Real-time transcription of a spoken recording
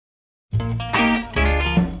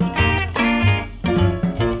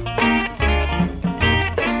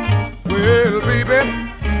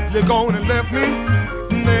you're gonna left me,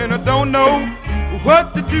 then I don't know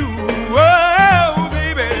what to do. Oh,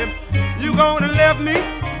 baby, you gonna left me,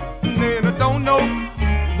 then I don't know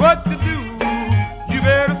what to do. You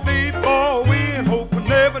better stay far away and hope I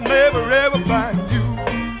never, never, ever find you.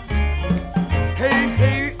 Hey,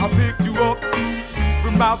 hey, I picked you up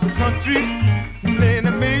from out the country, then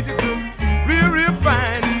I made you look real, real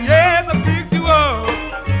fine. Yes, I picked you up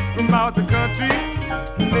from out the country,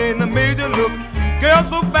 then I made you look, girl,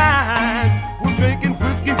 so fine. Was drinking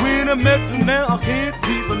whiskey when I met you, now I can't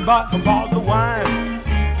even buy a bottle of wine.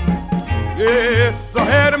 Yeah, so I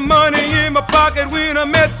had the money in my pocket when I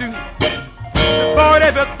met you. I thought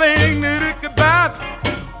everything that it could buy,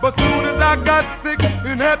 but soon as I got sick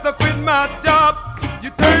and had to quit my job, you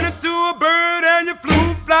turned into a bird and you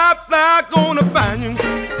flew, fly, fly, gonna find you.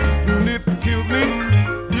 And if it kills me,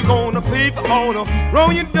 you're gonna pay for all the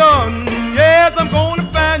wrong you done. Yes, I'm gonna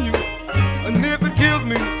find you. And if it kills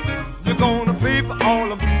me, you're gonna pay for all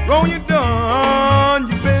the wrong you done.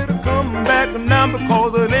 You better come back now,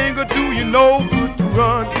 because it ain't gonna do you no good to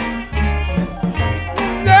run.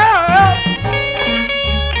 Yeah.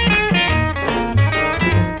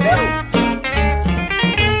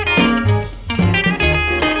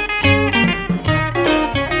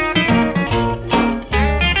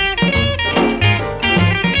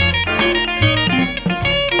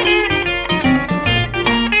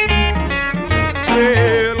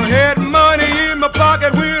 Well, I had money in my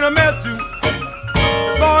pocket when I met you.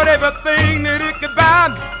 Thought everything that it could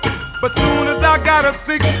buy, but soon as I got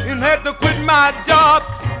sick and had to quit my job,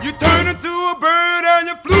 you turned into a bird and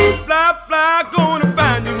you flew, fly, fly, gonna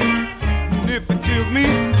find you. And if it kills me,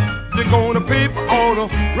 you're gonna pay for all the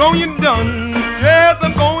wrong you done. Yes,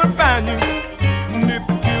 I'm gonna find you. And if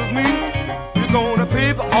it kills me, you're gonna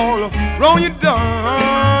pay for all the wrong you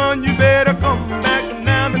done. You better come back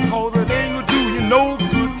now, because it ain't gonna do you no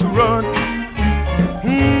good to run.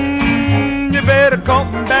 You better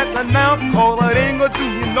come back now, cause it ain't gonna do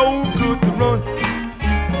you no good to run.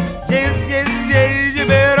 Yes, yes, yes, you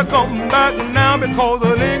better come back now, because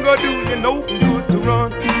it ain't gonna do you no good to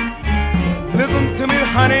run. Listen to me,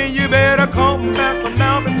 honey, you better come back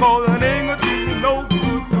now, because it ain't gonna do you no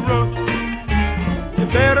good to run. You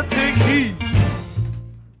better take heed.